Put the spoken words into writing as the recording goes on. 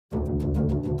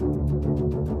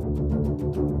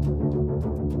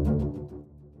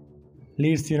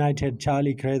Leeds United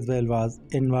Charlie Cresswell was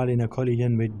involved in a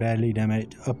collision which badly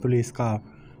damaged a police car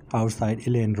outside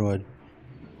Elland Road,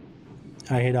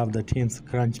 ahead of the team's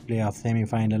crunch playoff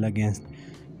semi-final against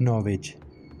Norwich.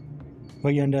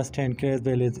 We understand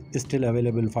Cresswell is still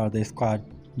available for the squad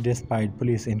despite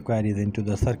police inquiries into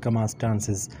the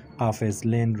circumstances of his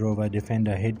Land Rover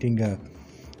Defender hitting a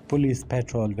police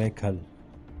patrol vehicle.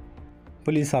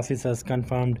 Police officers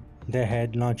confirmed they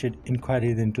had launched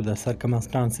inquiries into the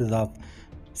circumstances of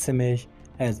smash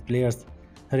as players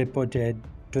reported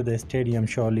to the stadium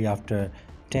shortly after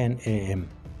 10 a.m.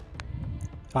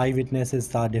 Eyewitnesses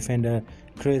saw defender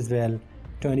Cresswell,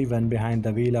 21, behind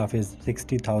the wheel of his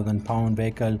 60,000-pound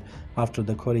vehicle after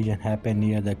the collision happened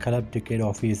near the club ticket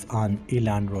office on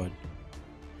Elland Road.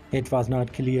 It was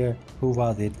not clear who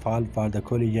was at fault for the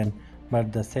collision,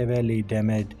 but the severely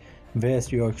damaged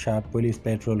West Yorkshire police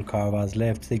patrol car was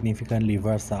left significantly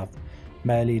worse off,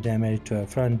 badly damaged to a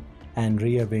front and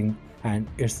rear wing and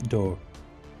its door.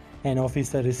 An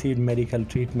officer received medical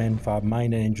treatment for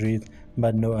minor injuries,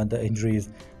 but no other injuries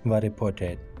were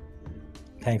reported.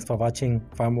 Thanks for watching.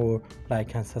 For more,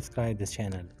 like and subscribe this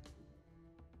channel.